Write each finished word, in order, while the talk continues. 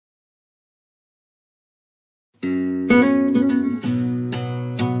Good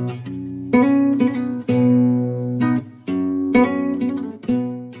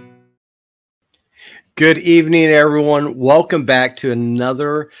evening, everyone. Welcome back to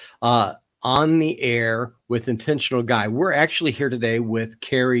another On the Air with Intentional Guy. We're actually here today with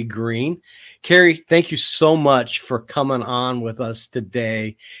Carey Green. Carey, thank you so much for coming on with us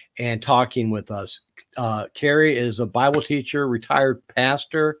today and talking with us. Carey is a Bible teacher, retired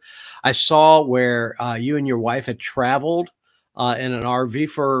pastor. I saw where you and your wife had traveled in an RV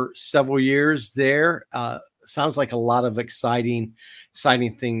for several years there. Sounds like a lot of exciting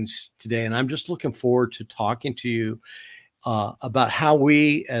things today. And I'm just looking forward to talking to you about how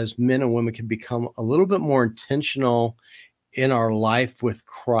we as men and women can become a little bit more intentional in our life with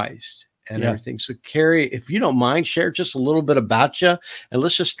Christ and everything. So Carey, if you don't mind, share just a little bit about you and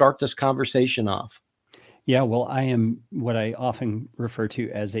let's just start this conversation off. Yeah, well, I am what I often refer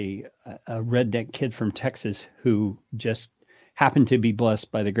to as a redneck kid from Texas who just happened to be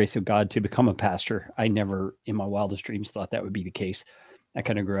blessed by the grace of God to become a pastor. I never in my wildest dreams thought that would be the case. I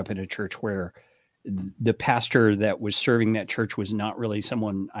kind of grew up in a church where the pastor that was serving that church was not really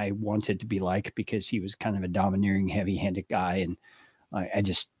someone I wanted to be like because he was kind of a domineering, heavy-handed guy. And I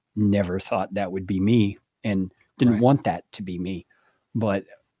just never thought that would be me and didn't want that to be me. But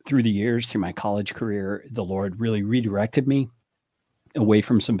through the years, through my college career, the Lord really redirected me away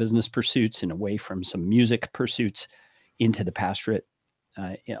from some business pursuits and away from some music pursuits into the pastorate.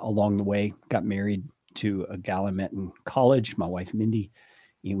 Along the way, got married to a gal I met in college, my wife, Mindy.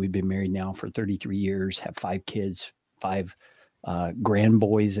 And we've been married now for 33 years, have 5 kids, 5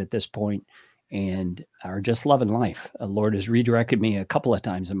 grandboys at this point, and are just loving life. The Lord has redirected me a couple of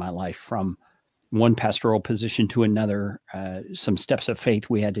times in my life from one pastoral position to another, some steps of faith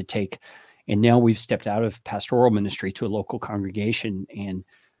we had to take. And now we've stepped out of pastoral ministry to a local congregation. And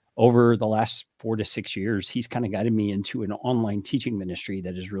over the last 4 to 6 years, he's kind of guided me into an online teaching ministry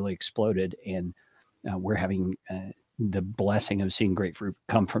that has really exploded. And we're having the blessing of seeing great fruit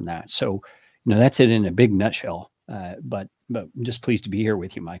come from that. So, that's it in a big nutshell. But I'm just pleased to be here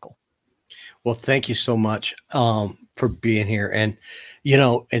with you, Michael. Well, thank you so much for being here and,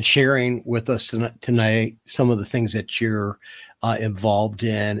 and sharing with us tonight some of the things that you're involved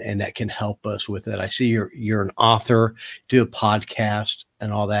in and that can help us with it. I see you're an author, do a podcast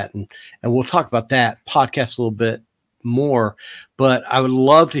and all that. And we'll talk about that podcast a little bit more, but I would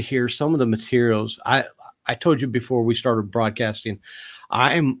love to hear some of the materials. I told you before we started broadcasting,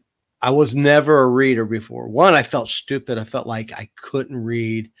 I was never a reader before. One, I felt stupid. I felt like I couldn't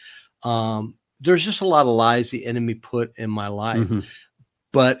read. There's just a lot of lies the enemy put in my life. Mm-hmm.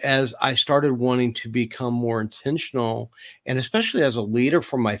 But as I started wanting to become more intentional, and especially as a leader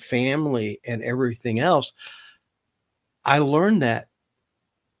for my family and everything else, I learned that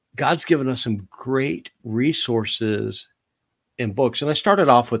God's given us some great resources in books. And I started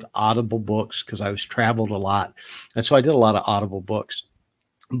off with Audible books because I was traveled a lot. And so I did a lot of Audible books.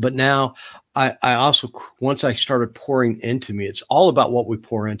 But now I also, once I started pouring into me, it's all about what we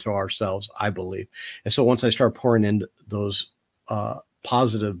pour into ourselves, I believe. And so once I started pouring into those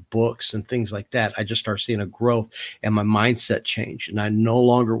positive books and things like that, I just started seeing a growth and my mindset changed. And I no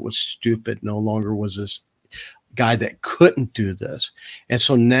longer was stupid, no longer was this guy that couldn't do this. And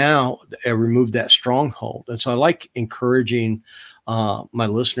so now I removed that stronghold. And so I like encouraging my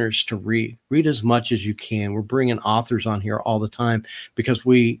listeners to read as much as you can. We're bringing authors on here all the time because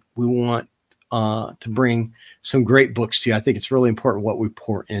we want to bring some great books to you. I think it's really important what we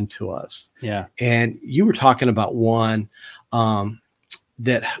pour into us. Yeah. And you were talking about one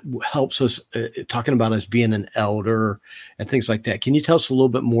that helps us, talking about us being an elder and things like that. Can you tell us a little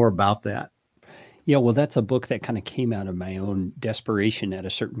bit more about that? Yeah, well, that's a book that kind of came out of my own desperation at a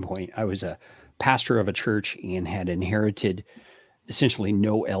certain point. I was a pastor of a church and had inherited essentially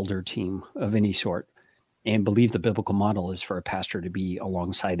no elder team of any sort, and believe the biblical model is for a pastor to be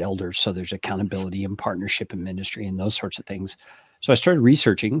alongside elders. So there's accountability and partnership in ministry and those sorts of things. So I started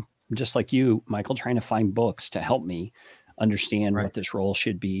researching, just like you, Michael, trying to find books to help me understand what this role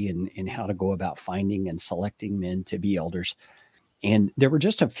should be and how to go about finding and selecting men to be elders. And there were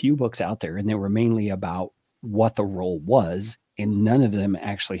just a few books out there, and they were mainly about what the role was. And none of them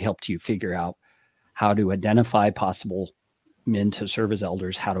actually helped you figure out how to identify possible men to serve as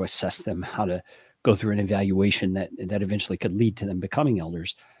elders, how to assess them, how to go through an evaluation that eventually could lead to them becoming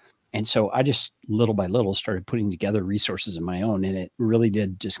elders. And so I just little by little started putting together resources of my own. And it really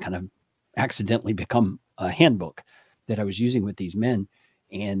did just kind of accidentally become a handbook that I was using with these men.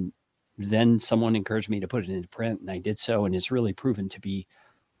 And then someone encouraged me to put it into print, and I did so. And it's really proven to be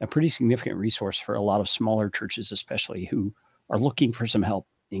a pretty significant resource for a lot of smaller churches, especially who are looking for some help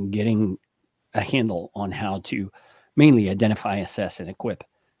in getting a handle on how to mainly identify, assess, and equip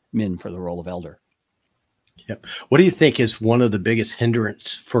men for the role of elder. Yep. What do you think is one of the biggest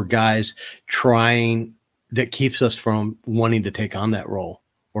hindrance for guys that keeps us from wanting to take on that role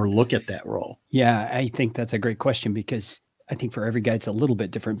or look at that role? Yeah, I think that's a great question, because I think for every guy it's a little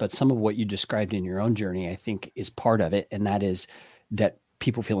bit different, but some of what you described in your own journey, I think, is part of it. And that is that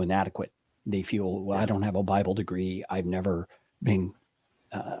people feel inadequate. They feel, well, I don't have a Bible degree. I've never been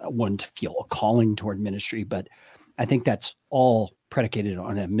one to feel a calling toward ministry. But I think that's all predicated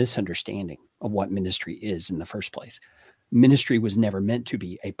on a misunderstanding of what ministry is in the first place. Ministry was never meant to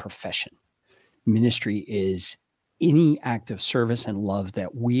be a profession. Ministry is any act of service and love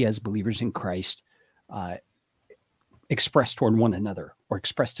that we as believers in Christ express toward one another, or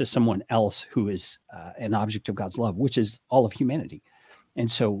express to someone else who is an object of God's love, which is all of humanity. And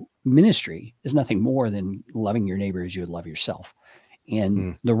so ministry is nothing more than loving your neighbor as you would love yourself.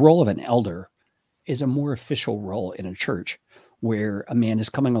 And the role of an elder is a more official role in a church, where a man is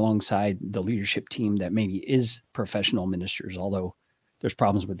coming alongside the leadership team that maybe is professional ministers, although there's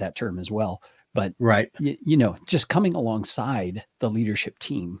problems with that term as well. But, right, just coming alongside the leadership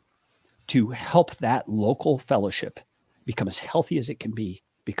team to help that local fellowship become as healthy as it can be,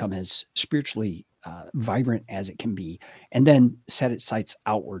 become as spiritually vibrant as it can be, and then set its sights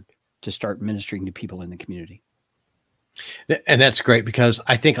outward to start ministering to people in the community. And that's great, because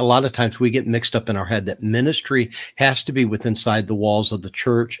I think a lot of times we get mixed up in our head that ministry has to be within inside the walls of the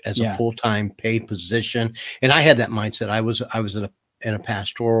church as a full-time paid position. And I had that mindset. I was in a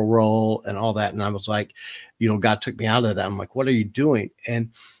pastoral role and all that. And I was like, God took me out of that. I'm like, what are you doing?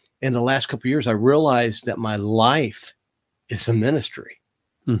 And in the last couple of years, I realized that my life is a ministry.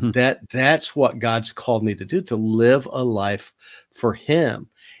 Mm-hmm. That's what God's called me to do, to live a life for him.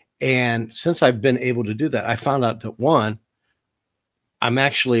 And since I've been able to do that, I found out that, one, I'm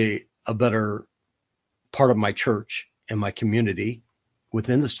actually a better part of my church and my community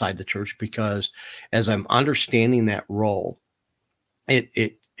within the side of the church, because as I'm understanding that role,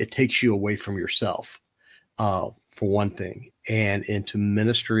 it takes you away from yourself, for one thing, and into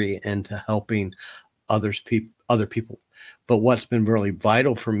ministry and to helping other people. But what's been really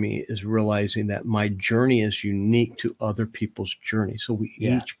vital for me is realizing that my journey is unique to other people's journey. So we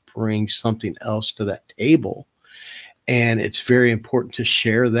each bring something else to that table. And it's very important to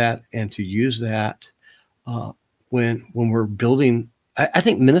share that and to use that when we're building. I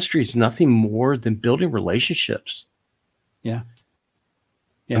think ministry is nothing more than building relationships. Yeah.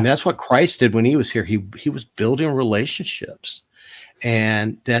 And that's what Christ did when he was here. He was building relationships,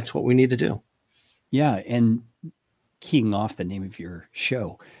 and that's what we need to do. Yeah. And keying off the name of your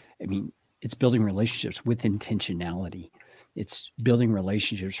show, I mean, it's building relationships with intentionality. It's building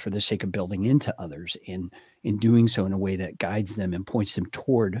relationships for the sake of building into others, and in doing so in a way that guides them and points them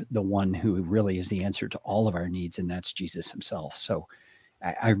toward the one who really is the answer to all of our needs, and that's Jesus himself. So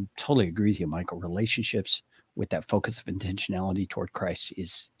I totally agree with you, Michael. Relationships with that focus of intentionality toward Christ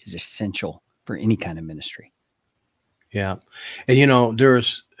is essential for any kind of ministry. Yeah. And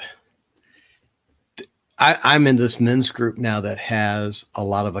I'm in this men's group now that has a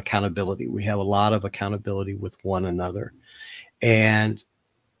lot of accountability. We have a lot of accountability with one another. And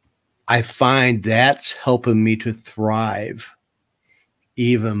I find that's helping me to thrive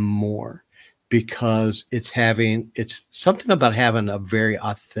even more, because it's something about having a very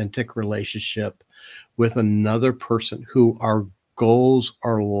authentic relationship with another person who our goals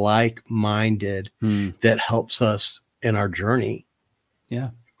are like-minded, that helps us in our journey. Yeah.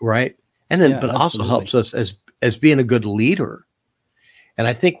 Right. And then, but also helps us as being a good leader. And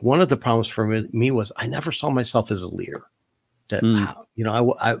I think one of the problems for me was I never saw myself as a leader. That,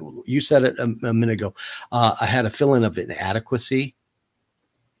 you said it a minute ago. I had a feeling of inadequacy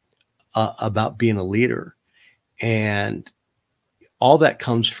about being a leader, and all that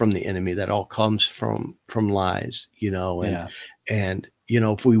comes from the enemy. That all comes from lies, and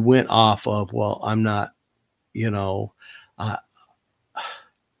if we went off of, well, I'm not,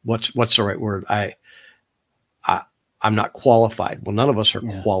 what's the right word? I'm not qualified. Well, none of us are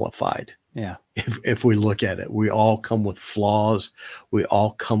qualified. Yeah. If we look at it, we all come with flaws. We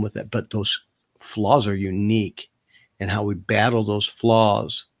all come with it, but those flaws are unique, and how we battle those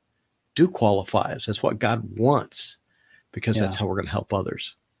flaws do qualify us. That's what God wants, because that's how we're going to help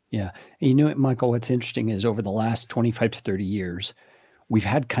others. Yeah. And Michael, what's interesting is over the last 25 to 30 years, we've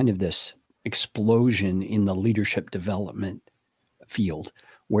had kind of this explosion in the leadership development field,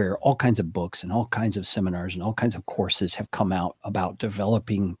 where all kinds of books and all kinds of seminars and all kinds of courses have come out about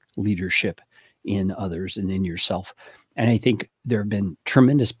developing leadership in others and in yourself. And I think there have been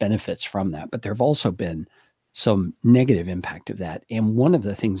tremendous benefits from that, but there have also been some negative impact of that. And one of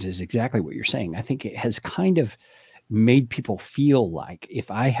the things is exactly what you're saying. I think it has kind of made people feel like if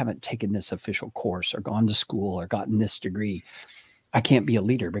I haven't taken this official course or gone to school or gotten this degree, I can't be a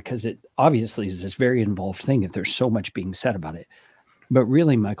leader, because it obviously is this very involved thing if there's so much being said about it. But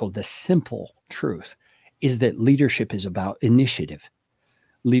really, Michael, the simple truth is that leadership is about initiative.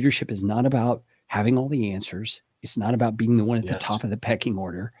 Leadership is not about having all the answers. It's not about being the one at the top of the pecking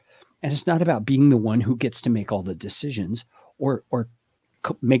order. And it's not about being the one who gets to make all the decisions or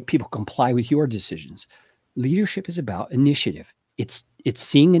make people comply with your decisions. Leadership is about initiative. It's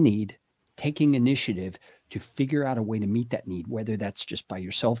seeing a need, taking initiative to figure out a way to meet that need, whether that's just by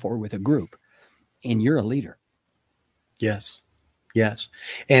yourself or with a group. And you're a leader. Yes. Yes.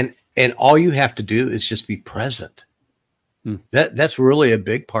 And all you have to do is just be present. That's really a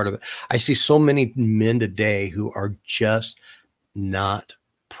big part of it. I see so many men today who are just not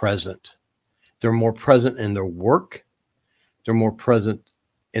present. They're more present in their work. They're more present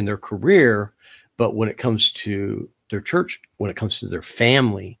in their career. But when it comes to their church, when it comes to their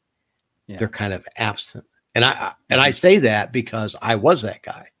family, they're kind of absent. And I say that because I was that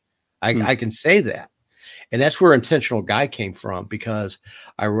guy. I can say that. And that's where intentional guy came from, because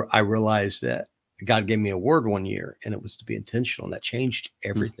I realized that God gave me a word one year, and it was to be intentional, and that changed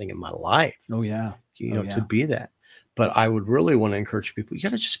everything in my life. Oh yeah. To be that. But I would really want to encourage people, you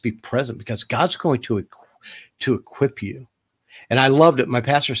got to just be present, because God's going to equip you. And I loved it. My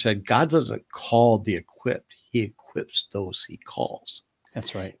pastor said, God doesn't call the equipped. He equips those he calls.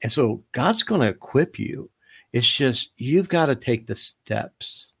 That's right. And so God's going to equip you. It's just, you've got to take the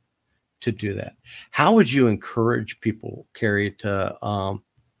steps to do that. How would you encourage people, Carey, to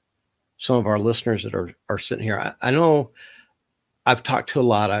some of our listeners that are sitting here? I know I've talked to a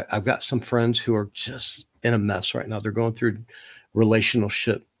lot. I've got some friends who are just in a mess right now. They're going through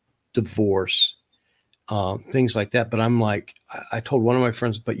relationship, divorce, things like that. But I'm like, I told one of my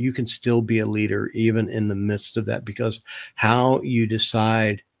friends, but you can still be a leader even in the midst of that, because how you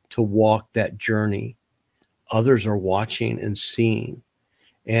decide to walk that journey, others are watching and seeing.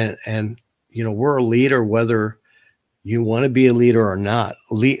 And we're a leader, whether you want to be a leader or not.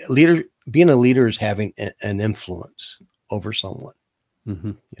 Being a leader is having an influence over someone.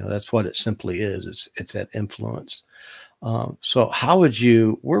 Mm-hmm. That's what it simply is. It's that influence. So how would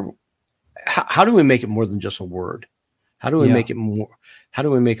you? How do we make it more than just a word? How do we make it more? How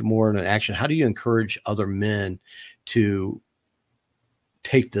do we make it more in an action? How do you encourage other men to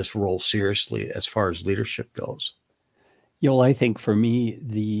take this role seriously as far as leadership goes? I think for me,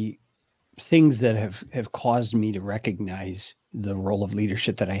 the things that have caused me to recognize the role of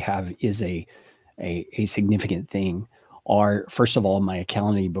leadership that I have is a significant thing are, first of all, my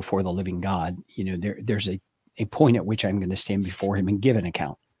accountability before the living God. There's a point at which I'm going to stand before him and give an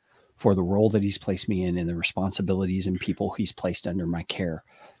account for the role that he's placed me in and the responsibilities and people he's placed under my care.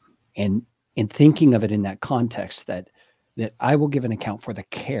 And thinking of it in that context, that I will give an account for the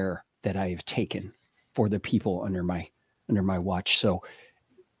care that I have taken for the people under my watch. So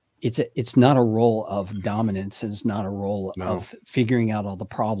it's not a role of dominance. It's not a role of figuring out all the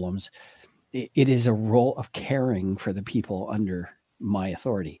problems. It is a role of caring for the people under my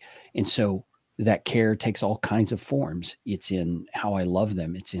authority. And so that care takes all kinds of forms. It's in how I love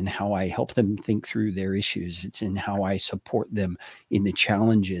them. It's in how I help them think through their issues. It's in how I support them in the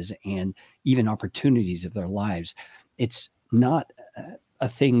challenges and even opportunities of their lives. It's not a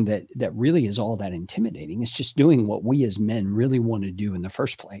thing that really is all that intimidating. It's just doing what we as men really want to do in the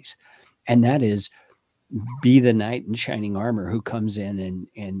first place. And that is be the knight in shining armor who comes in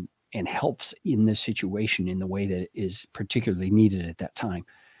and helps in this situation in the way that is particularly needed at that time.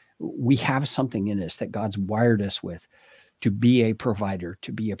 We have something in us that God's wired us with to be a provider,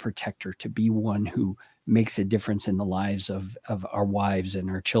 to be a protector, to be one who makes a difference in the lives of our wives and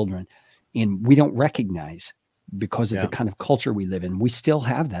our children. And we don't recognize, because of the kind of culture we live in, we still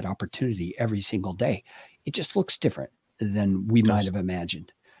have that opportunity every single day. It just looks different than we might have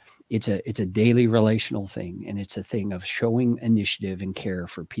imagined. It's a daily relational thing, and it's a thing of showing initiative and care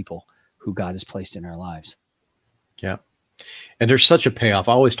for people who God has placed in our lives. Yeah. And there's such a payoff.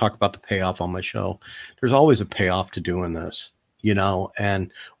 I always talk about the payoff on my show. There's always a payoff to doing this,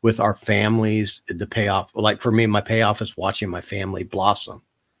 and with our families, the payoff, like for me, my payoff is watching my family blossom,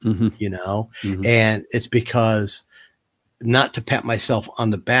 Mm-hmm. And it's because, not to pat myself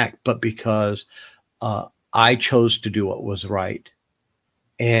on the back, but because I chose to do what was right.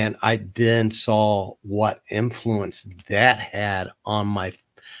 And I then saw what influence that had on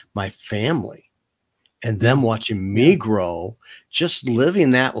my family. And them watching me grow, just living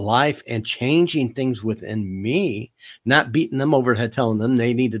that life and changing things within me, not beating them over the head, telling them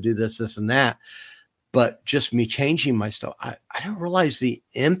they need to do this, this, and that, but just me changing my stuff, I didn't realize the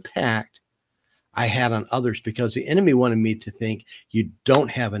impact I had on others, because the enemy wanted me to think you don't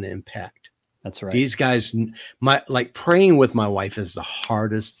have an impact. That's right. These guys, like praying with my wife is the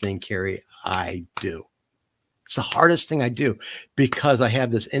hardest thing, Carey, I do. It's the hardest thing I do, because I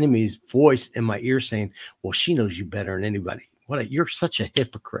have this enemy's voice in my ear saying, well, she knows you better than anybody. You're such a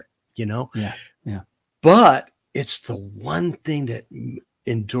hypocrite, you know? Yeah. Yeah. But it's the one thing that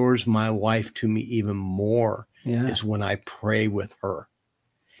endures my wife to me even more is when I pray with her.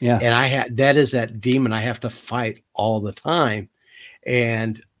 Yeah. And that is that demon I have to fight all the time,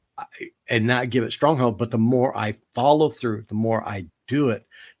 and not give it stronghold. But the more I follow through, the more I do it,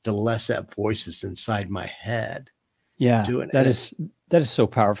 the less that voice is inside my head. Yeah, that is so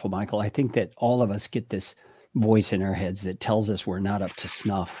powerful, Michael. I think that all of us get this voice in our heads that tells us we're not up to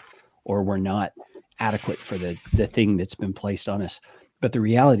snuff, or we're not adequate for the thing that's been placed on us. But the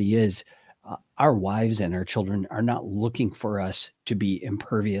reality is, our wives and our children are not looking for us to be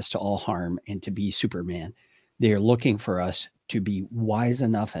impervious to all harm and to be Superman. They are looking for us to be wise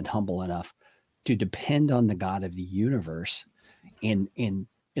enough and humble enough to depend on the God of the universe and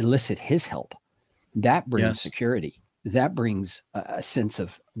elicit his help. That brings security. That brings a sense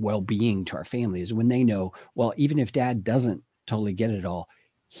of well-being to our families, when they know, well, even if dad doesn't totally get it all,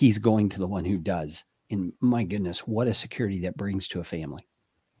 he's going to the one who does. And my goodness, what a security that brings to a family.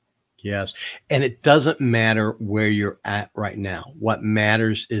 Yes. And it doesn't matter where you're at right now. What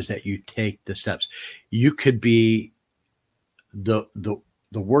matters is that you take the steps. You could be the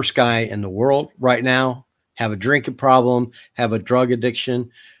worst guy in the world right now, have a drinking problem, have a drug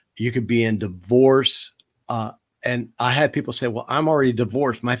addiction. You could be in divorce. And I had people say, well, I'm already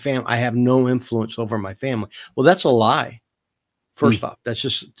divorced. I have no influence over my family. Well, that's a lie. First off, that's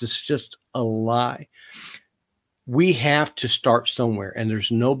just a lie. We have to start somewhere, and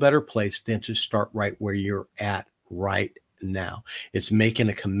there's no better place than to start right where you're at right now. It's making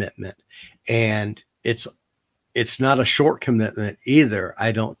a commitment, and it's not a short commitment either,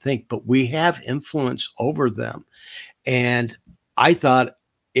 I don't think, but we have influence over them. And I thought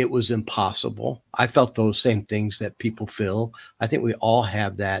it was impossible. I felt those same things that people feel. I think we all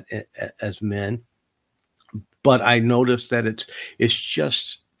have that as men, but I noticed that it's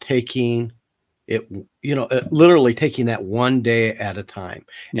just taking it, literally taking that one day at a time.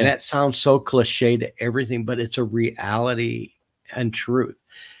 And that sounds so cliche to everything, but it's a reality and truth,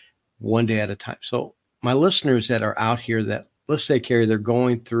 one day at a time. So my listeners that are out here that, let's say, Carey, they're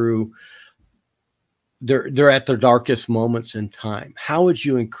going through, they're at their darkest moments in time. How would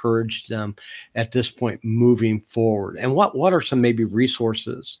you encourage them at this point moving forward? And what are some maybe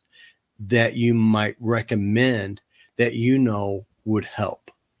resources that you might recommend that would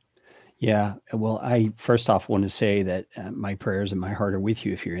help? Yeah. Well, I first off want to say that my prayers and my heart are with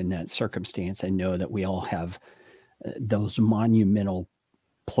you if you're in that circumstance. I know that we all have those monumental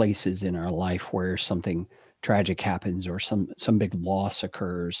places in our life where something tragic happens, or some big loss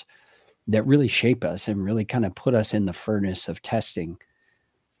occurs that really shape us and really kind of put us in the furnace of testing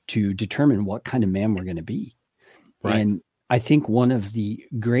to determine what kind of man we're going to be. Right. And I think one of the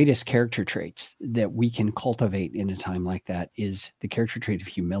greatest character traits that we can cultivate in a time like that is the character trait of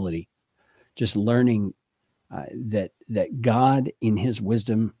humility. Just learning that God in his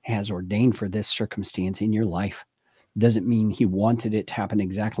wisdom has ordained for this circumstance in your life. Doesn't mean he wanted it to happen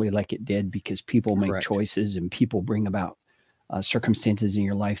exactly like it did, because people make choices and people bring about circumstances in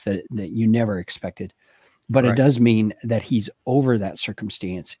your life that you never expected. But it does mean that he's over that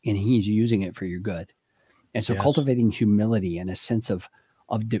circumstance and he's using it for your good. And so cultivating humility and a sense of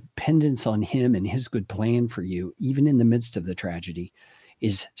dependence on him and his good plan for you, even in the midst of the tragedy,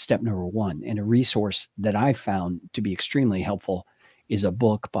 is step number one. And a resource that I found to be extremely helpful is a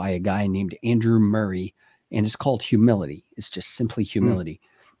book by a guy named Andrew Murray, and it's called Humility. It's just simply Humility.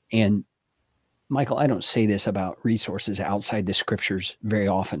 And Michael, I don't say this about resources outside the scriptures very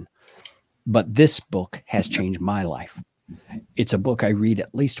often, but this book has changed my life. It's a book I read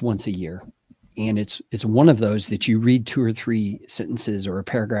at least once a year. And it's one of those that you read 2 or 3 sentences or a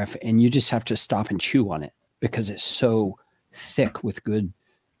paragraph, and you just have to stop and chew on it, because it's so thick with good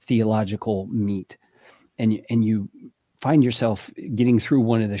theological meat. And you find yourself getting through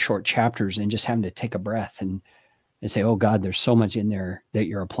one of the short chapters and just having to take a breath and say, oh God, there's so much in there that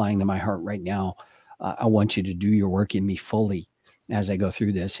you're applying to my heart right now. I want you to do your work in me fully as I go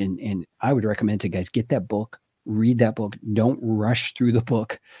through this. And I would recommend to guys, get that book, read that book. Don't rush through the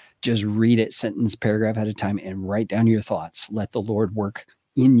book. Just read it sentence, paragraph at a time, and write down your thoughts. Let the Lord work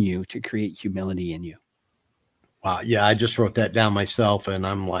in you to create humility in you. Wow. Yeah. I just wrote that down myself, and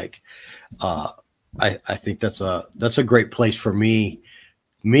I'm like, I think that's a great place for me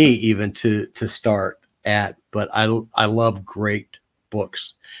even to start. at, but I love great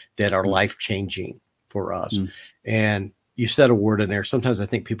books that are life-changing for us. And you said a word in there. Sometimes I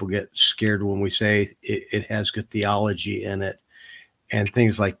think people get scared when we say it has good theology in it and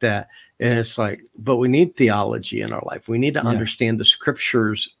things like that. And it's like, but we need theology in our life. We need to understand the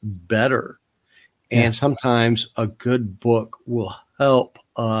scriptures better. And sometimes a good book will help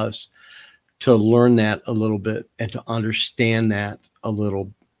us to learn that a little bit and to understand that a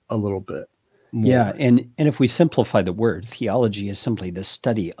little bit more. Yeah. And if we simplify the word, theology is simply the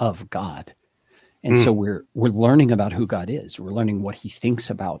study of God. And so we're learning about who God is. We're learning what he thinks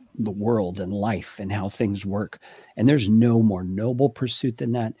about the world and life and how things work. And there's no more noble pursuit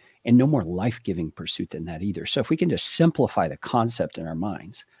than that, and no more life-giving pursuit than that either. So if we can just simplify the concept in our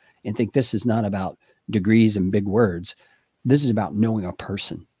minds and think this is not about degrees and big words, this is about knowing a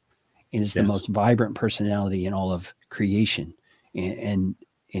person. And it's the most vibrant personality in all of creation. And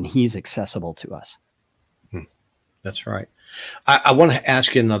he's accessible to us. That's right. I want to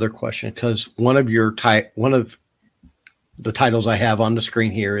ask you another question, because one of the titles I have on the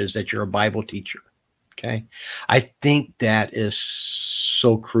screen here is that you're a Bible teacher. Okay. I think that is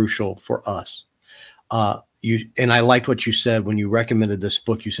so crucial for us. And I liked what you said when you recommended this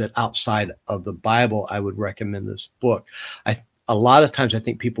book. You said outside of the Bible, I would recommend this book. A lot of times I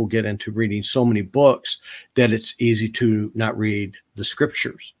think people get into reading so many books that it's easy to not read the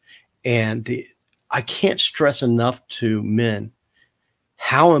scriptures. And I can't stress enough to men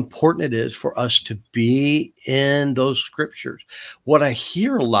how important it is for us to be in those scriptures. What I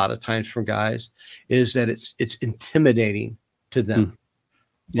hear a lot of times from guys is that it's intimidating to them,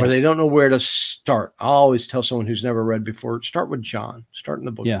 or they don't know where to start. I always tell someone who's never read before, start with John, start in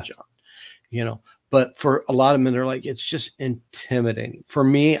the book of John, But for a lot of men, they're like, it's just intimidating. For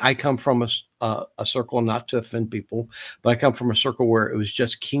me, I come from a circle, not to offend people, but I come from a circle where it was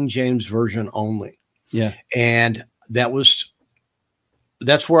just King James version only. Yeah. And that's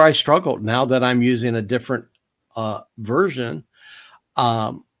where I struggled. Now that I'm using a different version,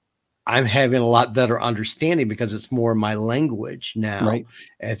 I'm having a lot better understanding because it's more my language now. Right.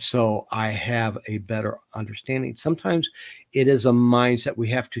 And so I have a better understanding. Sometimes it is a mindset. We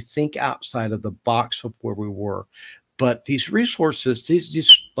have to think outside of the box of where we were. But these resources,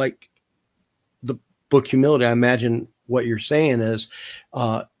 these like the book Humility, I imagine what you're saying is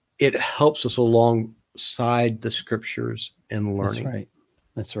it helps us alongside the scriptures and learning. That's right.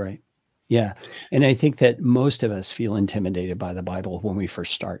 That's right. Yeah. And I think that most of us feel intimidated by the Bible when we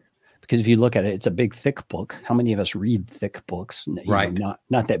first start. Because if you look at it, it's a big, thick book. How many of us read thick books? Right.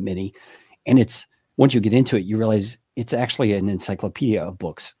 Not that many. And it's, once you get into it, you realize it's actually an encyclopedia of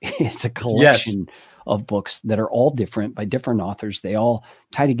books. It's a collection of books that are all different by different authors. They all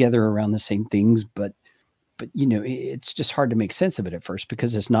tie together around the same things, but it's just hard to make sense of it at first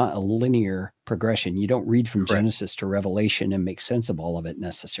because it's not a linear progression. You don't read from Genesis to Revelation and make sense of all of it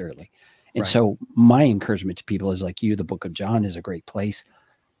necessarily. And so my encouragement to people is like you, the book of John is a great place.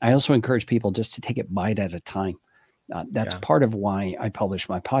 I also encourage people just to take it bite at a time. That's part of why I publish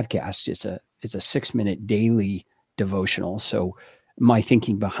my podcast. It's a 6-minute daily devotional. So my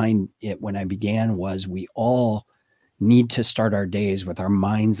thinking behind it when I began was we all need to start our days with our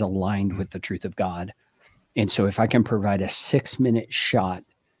minds aligned with the truth of God. And so if I can provide a 6-minute shot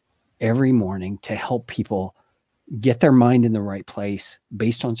every morning to help people get their mind in the right place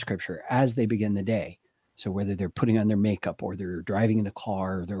based on scripture as they begin the day. So whether they're putting on their makeup or they're driving in the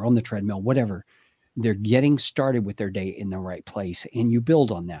car, or they're on the treadmill, whatever, they're getting started with their day in the right place. And you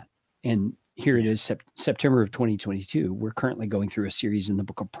build on that. And here it is, September of 2022. We're currently going through a series in the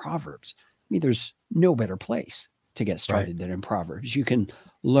book of Proverbs. I mean, there's no better place to get started than in Proverbs. You can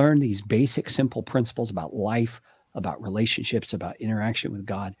learn these basic, simple principles about life, about relationships, about interaction with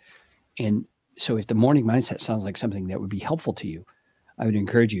God. And so if the morning mindset sounds like something that would be helpful to you, I would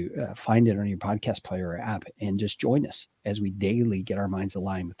encourage you, find it on your podcast player or app and just join us as we daily get our minds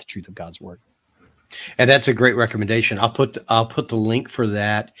aligned with the truth of God's word. And that's a great recommendation. I'll put the link for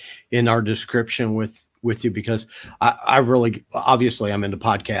that in our description with you, because I really, obviously I'm into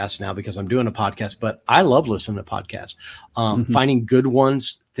podcasts now because I'm doing a podcast, but I love listening to podcasts, finding good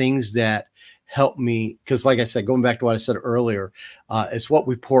ones, things that help me. Because like I said, going back to what I said earlier, it's what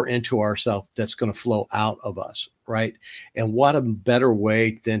we pour into ourselves that's going to flow out of us. Right. And what a better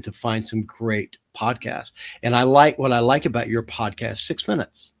way than to find some great podcasts. And what I like about your podcast, 6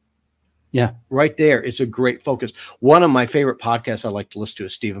 minutes. Yeah. Right there. It's a great focus. One of my favorite podcasts I like to listen to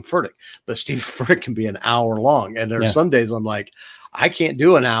is Stephen Furtick, but Stephen Furtick can be an hour long. And there's some days I'm like, I can't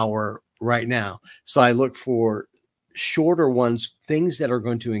do an hour right now. So I look for shorter ones, things that are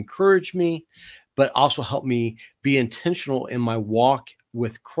going to encourage me, but also help me be intentional in my walk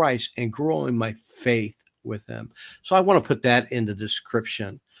with Christ and growing my faith with him. So I want to put that in the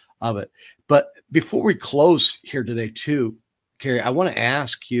description of it. But before we close here today too, Carey, I want to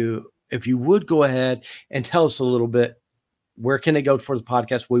ask you if you would go ahead and tell us a little bit, where can they go for the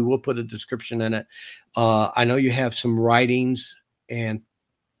podcast? We will put a description in it. I know you have some writings and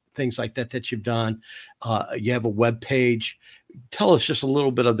things like that that you've done. You have a web page. Tell us just a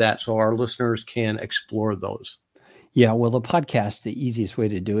little bit of that so our listeners can explore those. Yeah, well, the podcast, the easiest way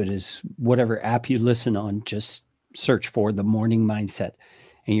to do it is whatever app you listen on, just search for The Morning Mindset,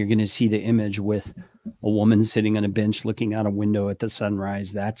 and you're going to see the image with a woman sitting on a bench looking out a window at the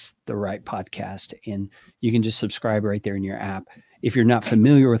sunrise. That's the right podcast, and you can just subscribe right there in your app. If you're not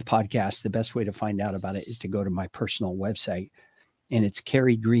familiar with podcasts, the best way to find out about it is to go to my personal website, and it's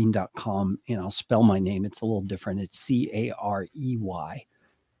careygreen.com, and I'll spell my name. It's a little different. It's Carey,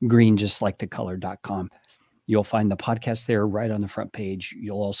 green, just like the color.com. You'll find the podcast there right on the front page.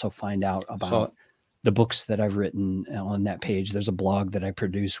 You'll also find out about the books that I've written on that page. There's a blog that I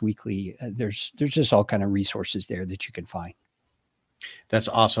produce weekly. There's just all kind of resources there that you can find. That's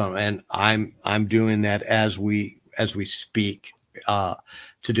awesome. And I'm doing that as we speak to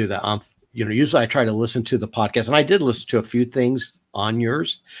do that. Usually I try to listen to the podcast, and I did listen to a few things on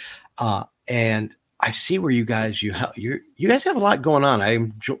yours. And I see where you guys have a lot going on.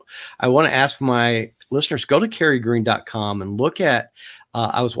 I want to ask my listeners, go to careygreen.com and look at,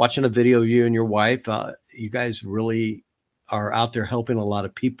 I was watching a video of you and your wife. You guys really are out there helping a lot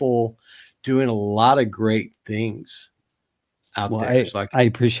of people, doing a lot of great things out there. I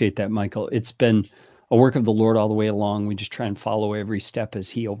appreciate that, Michael. It's been a work of the Lord all the way along. We just try and follow every step as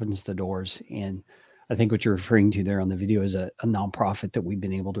he opens the doors. And I think what you're referring to there on the video is a nonprofit that we've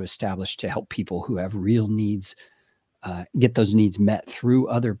been able to establish to help people who have real needs, get those needs met through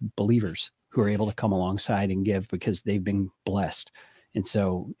other believers who are able to come alongside and give because they've been blessed. And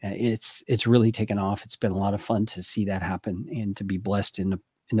so it's really taken off. It's been a lot of fun to see that happen and to be blessed in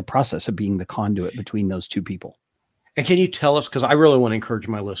the process of being the conduit between those two people. And can you tell us, because I really want to encourage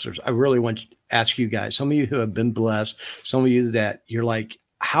my listeners, I really want to ask you guys, some of you who have been blessed, some of you that you're like,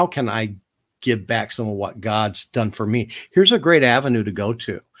 how can I give back some of what God's done for me? Here's a great avenue to go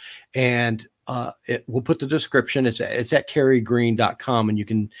to. And we'll put the description. It's at careygreen.com, and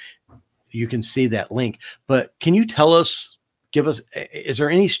you can see that link. But can you tell us, is there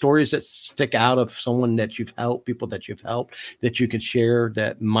any stories that stick out of someone that you've helped, people that you've helped, that you could share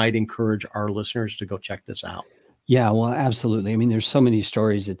that might encourage our listeners to go check this out? Yeah, well, absolutely. I mean, there's so many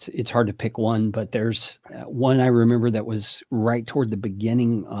stories. It's hard to pick one, but there's one I remember that was right toward the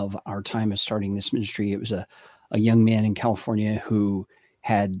beginning of our time of starting this ministry. It was a young man in California who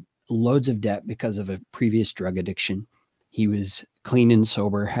had loads of debt because of a previous drug addiction. He was clean and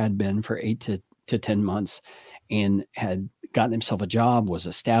sober, had been for 8 to 10 months, and had gotten himself a job, was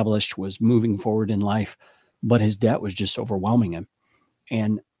established, was moving forward in life, but his debt was just overwhelming him.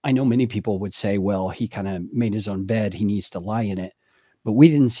 And I know many people would say, well, he kind of made his own bed, he needs to lie in it. But we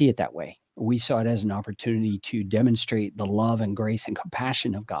didn't see it that way. We saw it as an opportunity to demonstrate the love and grace and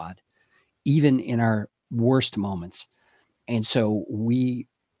compassion of God, even in our worst moments. And so we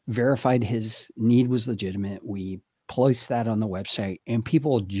verified his need was legitimate. We placed that on the website, and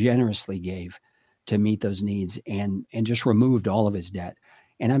people generously gave to meet those needs and just removed all of his debt.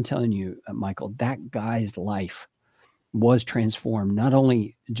 And I'm telling you, Michael, that guy's life was transformed, not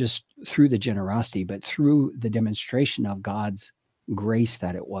only just through the generosity, but through the demonstration of God's grace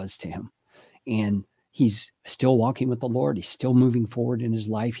that it was to him. And he's still walking with the Lord. He's still moving forward in his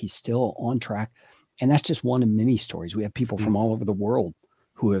life. He's still on track. And that's just one of many stories. We have people from all over the world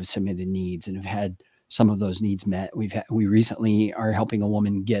who have submitted needs and have had some of those needs met. We recently are helping a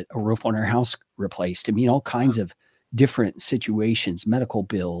woman get a roof on her house replaced. I mean, all kinds of different situations, medical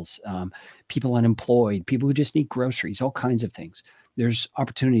bills, people unemployed, people who just need groceries, all kinds of things. There's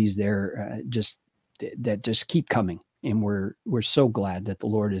opportunities there that just keep coming. And we're so glad that the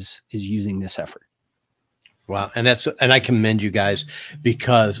Lord is using this effort. Wow. And I commend you guys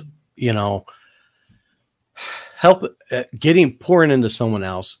because, pouring into someone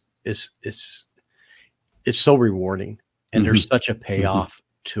else is so rewarding, and there's such a payoff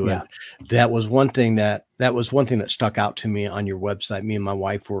to it. That was one thing that stuck out to me on your website. Me and my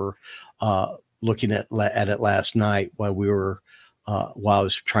wife were looking at it last night while I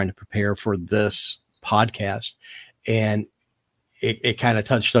was trying to prepare for this podcast, and it kind of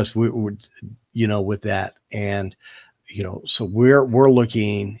touched us. We would, with that, and so we're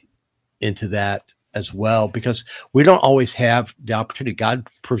looking into that as well, because we don't always have the opportunity. God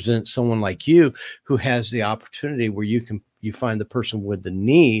presents someone like you who has the opportunity where you find the person with the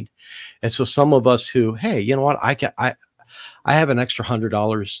need. And so some of us who, hey, you know what, I have an extra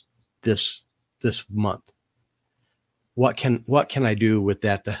 $100 this month. What can I do with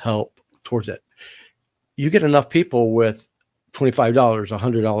that to help towards it? You get enough people with $25,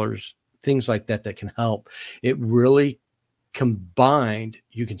 $100, things like that can help. It really combined,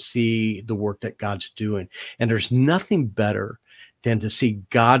 you can see the work that God's doing. And there's nothing better than to see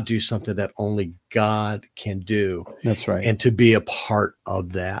God do something that only God can do. That's right. And to be a part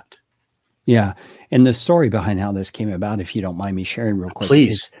of that. Yeah. And the story behind how this came about, if you don't mind me sharing real quick,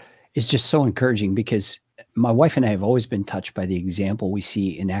 Please. is just so encouraging, because my wife and I have always been touched by the example we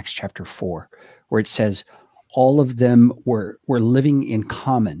see in Acts chapter 4, where it says all of them were living in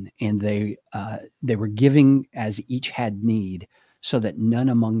common, and they were giving as each had need, so that none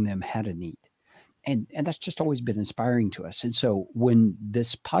among them had a need. And that's just always been inspiring to us. And so when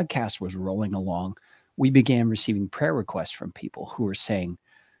this podcast was rolling along, we began receiving prayer requests from people who were saying,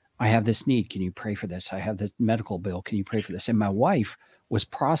 I have this need. Can you pray for this? I have this medical bill. Can you pray for this? And my wife was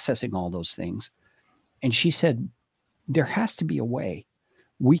processing all those things. And she said, there has to be a way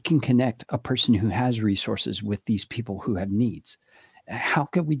we can connect a person who has resources with these people who have needs. How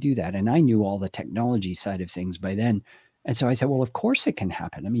could we do that? And I knew all the technology side of things by then. And so I said, well, of course it can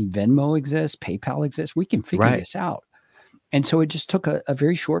happen. I mean, Venmo exists, PayPal exists. We can figure this out. And so it just took a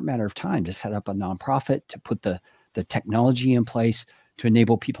very short matter of time to set up a nonprofit, to put the technology in place to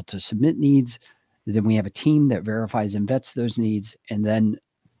enable people to submit needs. Then we have a team that verifies and vets those needs. And then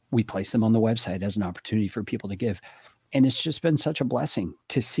we place them on the website as an opportunity for people to give. And it's just been such a blessing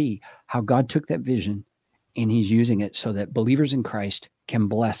to see how God took that vision and he's using it so that believers in Christ can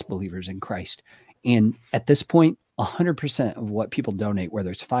bless believers in Christ. And at this point, 100% of what people donate,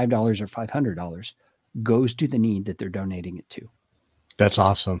 whether it's $5 or $500, goes to the need that they're donating it to. That's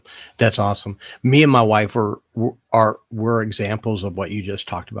awesome. That's awesome. Me and my wife were examples of what you just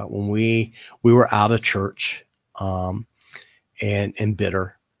talked about. When we were out of church, and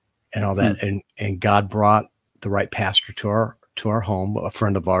bitter and all that, and God brought the right pastor to our home, a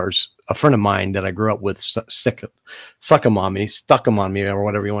friend of mine that I grew up with, stuck him on me, or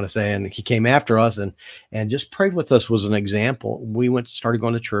whatever you want to say. And he came after us and just prayed with us, was an example. We started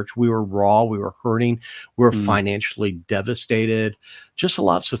going to church. We were raw. We were hurting. We were financially devastated. Just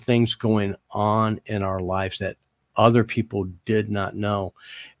lots of things going on in our lives that other people did not know.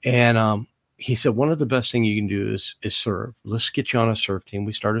 And, he said, one of the best things you can do is serve. Let's get you on a serve team.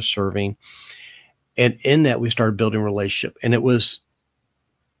 We started serving. And in that, we started building a relationship. And it was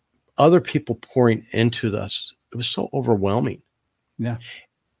other people pouring into us. It was so overwhelming. Yeah.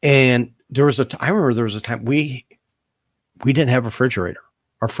 And I remember there was a time we didn't have a refrigerator.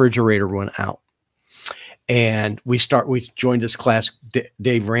 Our refrigerator went out. And we joined this class,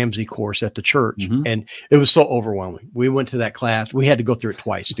 Dave Ramsey course at the church. And it was so overwhelming. We went to that class. We had to go through it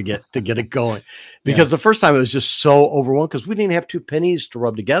twice to get it going, because the first time it was just so overwhelming because we didn't have 2 pennies to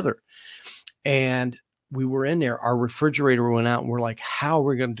rub together. And we were in there, our refrigerator went out, and we're like, how are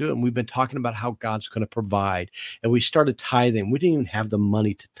we going to do it? And we've been talking about how God's going to provide. And we started tithing. We didn't even have the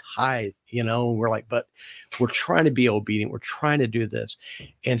money to tithe, and we're like, but we're trying to be obedient. We're trying to do this.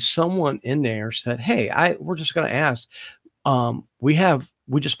 And someone in there said, hey, we're just going to ask, we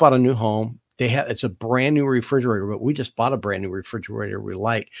just bought a new home. It's a brand new refrigerator, but we just bought a brand new refrigerator we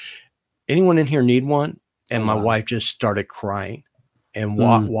like. Anyone in here need one? And my wife just started crying and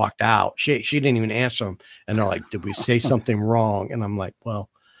walked out. She didn't even answer them. And they're like, did we say something wrong? And I'm like, well,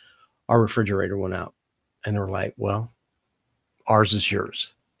 our refrigerator went out. And they're like, well, ours is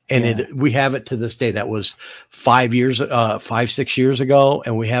yours. And we have it to this day. That was 5 6 years ago.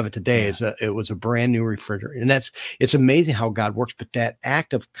 And we have it today. It was a brand new refrigerator. And it's amazing how God works. But that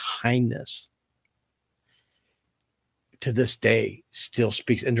act of kindness to this day still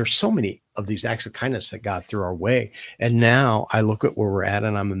speaks. And there's so many of these acts of kindness that God threw our way. And now I look at where we're at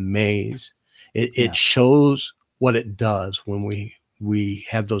and I'm amazed. It shows what it does when we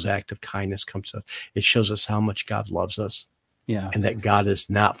have those acts of kindness come to us. It shows us how much God loves us. Yeah. And that God is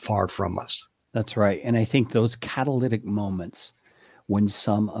not far from us. That's right. And I think those catalytic moments when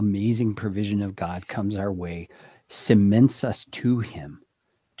some amazing provision of God comes our way cements us to him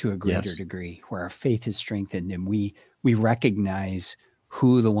to a greater degree, where our faith is strengthened and we recognize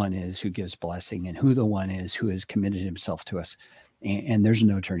who the one is who gives blessing and who the one is who has committed himself to us. And there's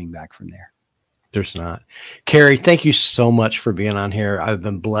no turning back from there. There's not. Carey, thank you so much for being on here. I've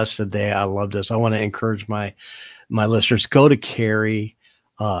been blessed today. I love this. I want to encourage my listeners, go to Carey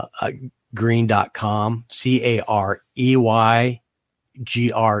Green.com,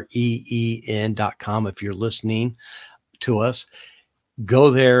 CareyGreen.com. If you're listening to us,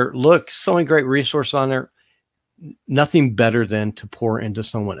 go there. Look, so many great resources on there. nothing better than to pour into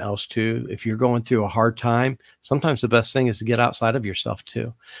someone else too. If you're going through a hard time, sometimes the best thing is to get outside of yourself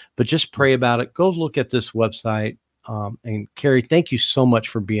too. But just pray about it. Go look at this website. And Carey, thank you so much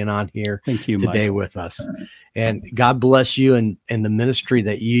for being on here Thank you, today Michael. with us. And God bless you and the ministry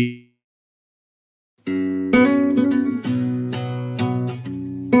that you